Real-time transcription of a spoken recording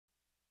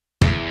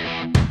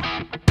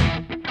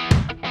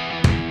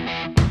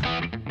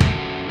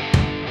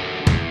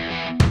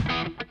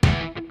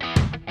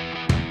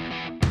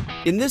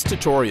In this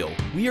tutorial,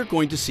 we are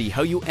going to see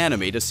how you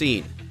animate a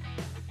scene.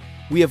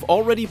 We have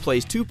already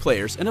placed 2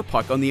 players and a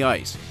puck on the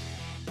ice.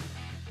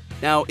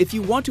 Now, if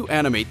you want to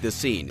animate this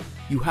scene,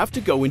 you have to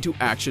go into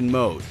action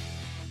mode.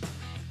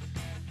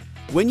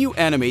 When you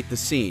animate the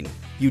scene,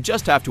 you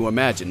just have to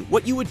imagine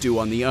what you would do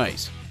on the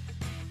ice.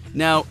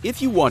 Now,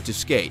 if you want to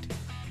skate,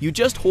 you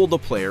just hold the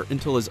player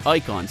until his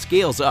icon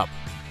scales up,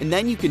 and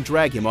then you can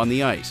drag him on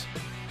the ice.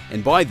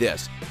 And by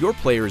this, your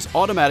player is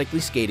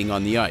automatically skating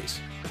on the ice.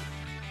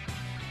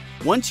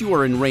 Once you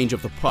are in range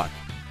of the puck,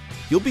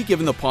 you'll be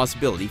given the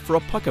possibility for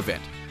a puck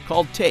event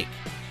called Take.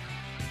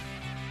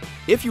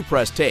 If you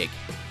press Take,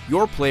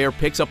 your player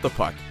picks up the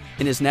puck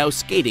and is now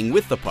skating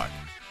with the puck.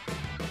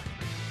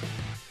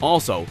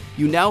 Also,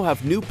 you now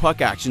have new puck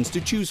actions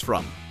to choose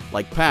from,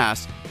 like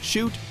pass,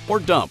 shoot, or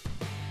dump.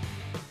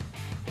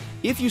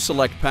 If you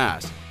select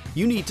pass,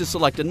 you need to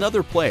select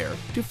another player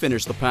to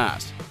finish the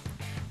pass.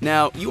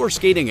 Now, you are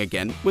skating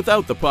again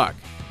without the puck.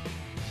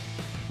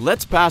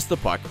 Let's pass the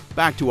puck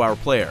back to our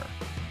player.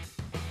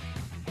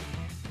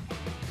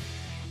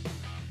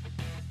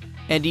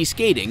 And he's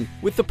skating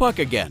with the puck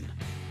again.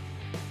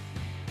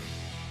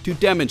 To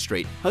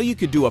demonstrate how you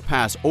could do a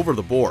pass over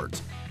the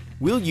boards,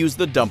 we'll use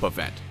the dump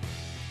event.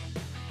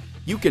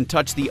 You can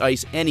touch the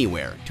ice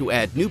anywhere to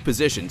add new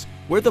positions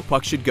where the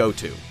puck should go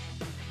to.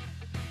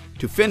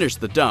 To finish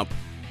the dump,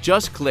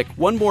 just click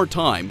one more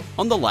time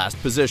on the last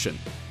position.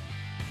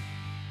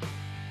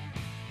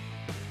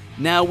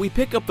 Now we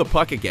pick up the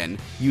puck again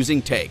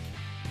using Take.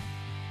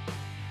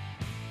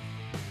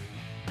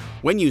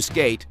 When you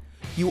skate,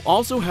 you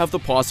also have the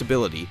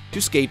possibility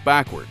to skate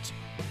backwards.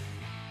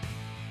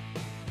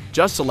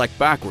 Just select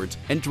backwards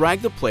and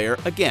drag the player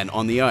again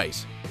on the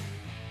ice.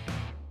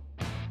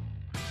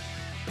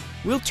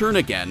 We'll turn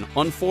again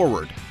on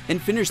forward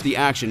and finish the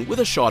action with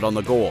a shot on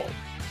the goal.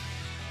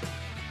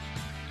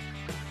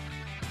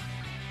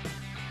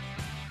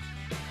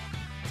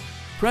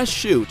 Press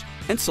Shoot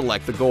and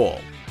select the goal.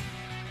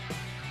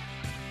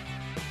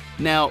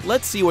 Now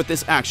let's see what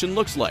this action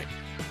looks like.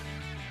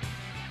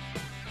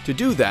 To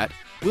do that,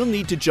 we'll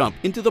need to jump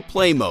into the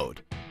play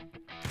mode.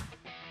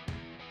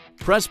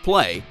 Press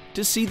play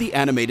to see the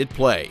animated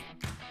play.